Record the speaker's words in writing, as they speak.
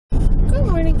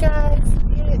guys,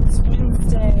 it's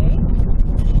Wednesday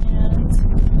and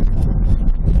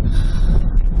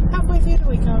halfway through the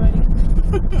week already.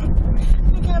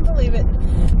 I can't believe it.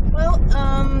 Well,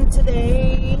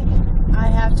 today I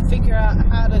have to figure out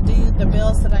how to do the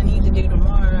bills that I need to do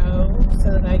tomorrow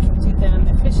so that I can do them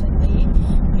efficiently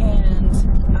and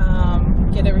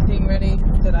get everything ready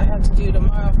that I have to do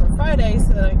tomorrow for Friday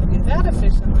so that I can do that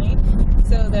efficiently,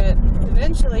 so that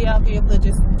eventually I'll be able to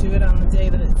just do it on the day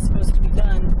that it's supposed to be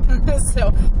done.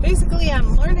 So basically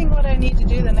I'm learning what I need to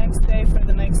do the next day for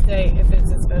the next day if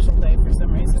it's a special day for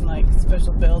some reason, like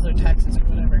special bills or taxes or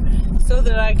whatever, so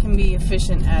that I can be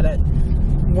efficient at it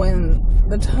when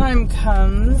the time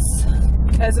comes,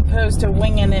 as opposed to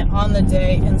winging it on the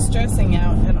day and stressing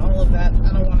out and all of that.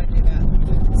 I don't want to do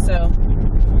that. So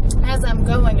as I'm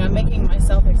going, I'm making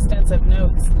myself extensive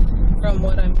notes from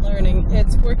what I'm learning.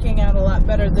 It's working out a lot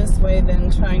better this way than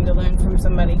trying to learn from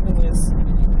somebody who is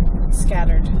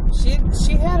scattered. She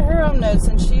had her own notes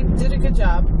and she did a good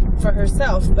job for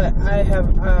herself, but I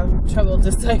have trouble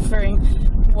deciphering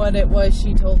what it was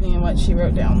she told me and what she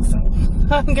wrote down. So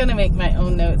I'm gonna make my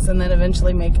own notes and then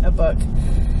eventually make a book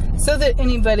so that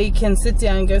anybody can sit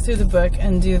down, go through the book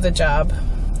and do the job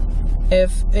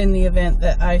if in the event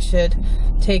that I should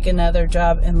take another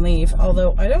job and leave.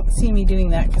 Although I don't see me doing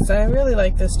that because I really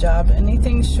like this job.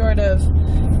 Anything short of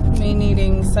me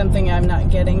needing something I'm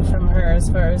not getting from her as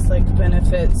far as like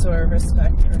benefits or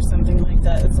respect or something like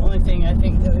that, it's the only thing I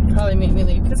think that would probably make me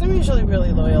leave, because I'm usually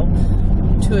really loyal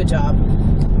to a job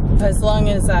as long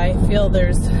as I feel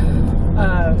there's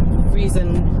a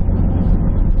reason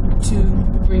to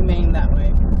remain that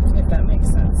way, if that makes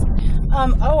sense.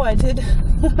 Oh, I did.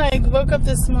 I woke up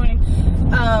this morning.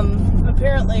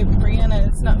 Apparently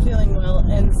Brianna is not feeling well,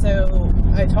 and so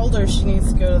I told her she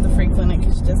needs to go to the free clinic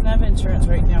because she doesn't have insurance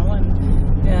right now,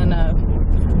 and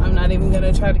I'm not even going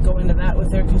to try to go into that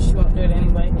with her because she won't do it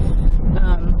anyway.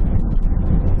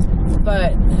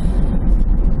 But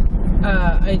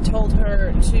I told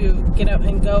her to get up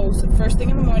and go first thing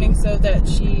in the morning so that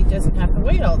she doesn't have to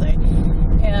wait all day.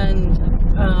 And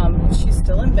she's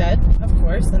still in bed, of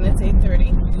course, and it's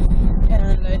 8:30.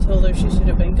 And I told her she should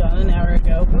have been gone an hour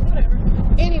ago, but whatever.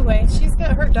 Anyway, she's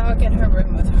got her dog in her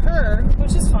room with her,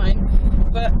 which is fine.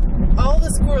 But all the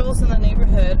squirrels in the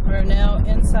neighborhood are now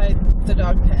inside the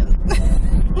dog pen,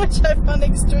 which I found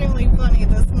extremely funny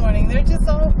this morning. They're just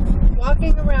all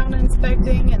walking around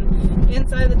inspecting, and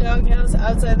inside the doghouse,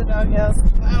 outside the doghouse.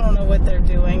 I don't know what they're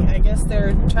doing. I guess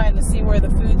they're trying to see where the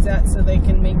food's at so they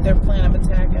can make their plan of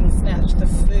attack and snatch the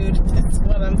food. That's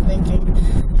what I'm thinking.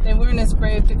 They weren't as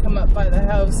brave to come up by the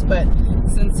house, but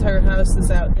since her house is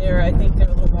out there, I think they're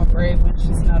a little more brave when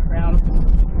she's not around.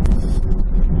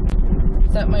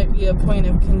 That might be a point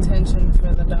of contention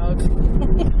for the dog.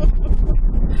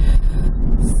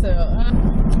 So,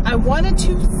 I wanted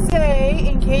to say,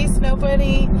 in case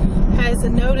nobody has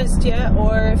noticed yet,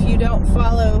 or if you don't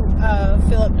follow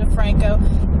Philip DeFranco,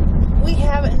 we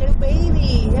have a new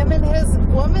baby. Him and his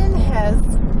woman has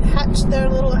hatched their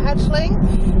little hatchling,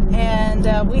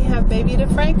 and we have baby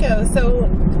DeFranco. So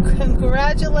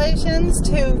congratulations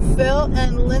to Phil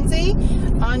and Lindsay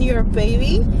on your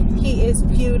baby. He is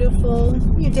beautiful.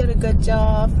 You did a good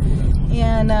job.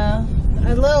 And a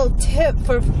little tip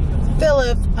for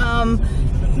Philip,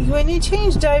 when you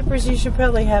change diapers, you should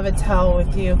probably have a towel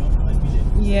with you.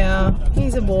 Yeah,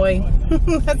 he's a boy.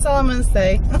 That's all I'm going to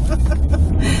say.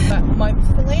 My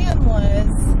plan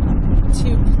was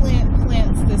to plant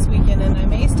plants this weekend, and I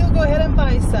may still go ahead and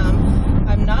buy some.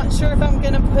 I'm not sure if I'm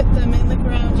going to put them in the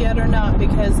ground yet or not,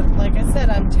 because like I said,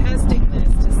 I'm testing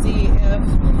this to see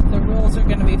if the rules are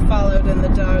going to be followed and the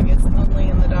dog is only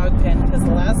in the dog pen. Because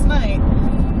last night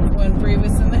when Bree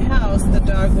was in the house, the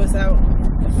dog was out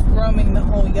roaming the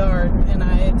whole yard, and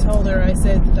I told her, I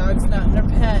said, the dog's not in her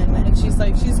pen, and she's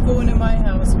like, she's going in my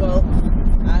house. Well,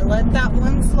 I let that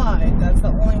one slide. That's the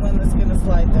only one that's going to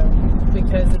slide though,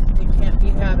 because it can't be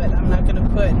habit. I'm not going to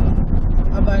put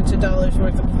a bunch of dollars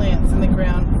worth of plants in the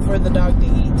ground for the dog to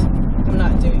eat. I'm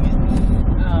not doing it.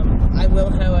 I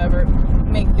will, however,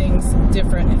 make things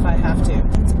different if I have to.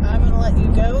 I'm going to let you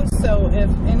go, so if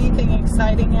anything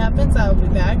exciting happens, I'll be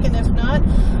back, and if not,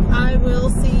 I will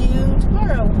see you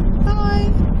tomorrow.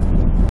 Bye!